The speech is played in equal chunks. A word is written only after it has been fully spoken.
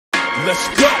Let's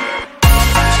go.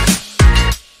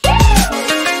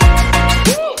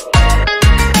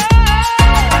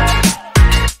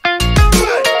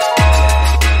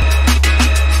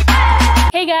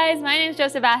 Hey guys, my name is Jo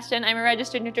Sebastian. I'm a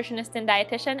registered nutritionist and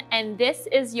dietitian, and this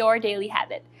is your daily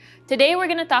habit. Today we're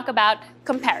going to talk about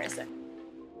comparison.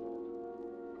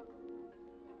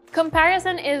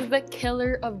 Comparison is the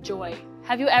killer of joy.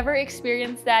 Have you ever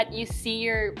experienced that? You see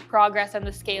your progress on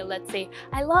the scale, let's say,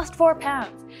 I lost 4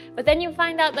 pounds, but then you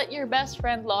find out that your best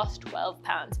friend lost 12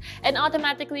 pounds, and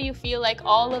automatically you feel like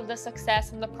all of the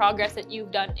success and the progress that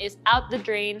you've done is out the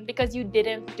drain because you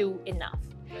didn't do enough.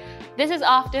 This is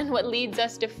often what leads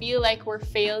us to feel like we're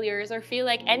failures or feel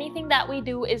like anything that we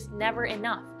do is never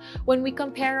enough when we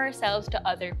compare ourselves to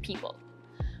other people.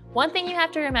 One thing you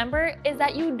have to remember is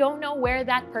that you don't know where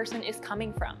that person is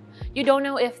coming from. You don't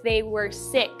know if they were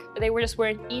sick, they just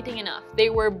weren't eating enough, they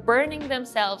were burning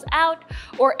themselves out,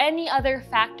 or any other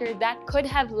factor that could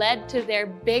have led to their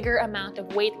bigger amount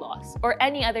of weight loss, or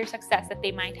any other success that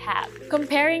they might have.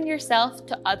 Comparing yourself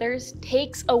to others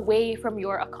takes away from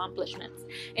your accomplishments.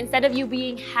 Instead of you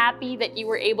being happy that you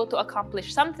were able to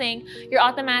accomplish something, you're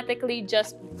automatically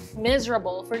just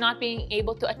miserable for not being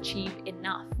able to achieve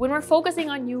enough. When we're focusing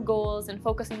on new goals and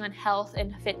focusing on health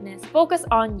and fitness, focus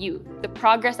on you, the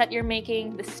progress that you're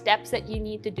making, the steps that you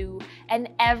need to do, and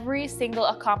every single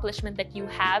accomplishment that you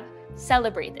have,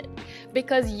 celebrate it.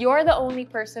 Because you're the only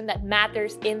person that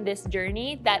matters in this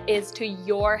journey that is to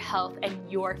your health and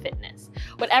your fitness.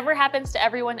 Whatever happens to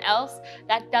everyone else,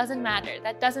 that doesn't matter,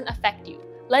 that doesn't affect you.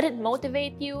 Let it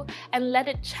motivate you and let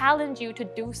it challenge you to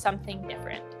do something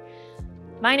different.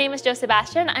 My name is Jo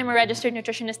Sebastian. I'm a registered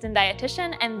nutritionist and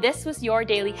dietitian, and this was your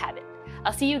daily habit.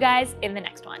 I'll see you guys in the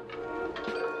next one.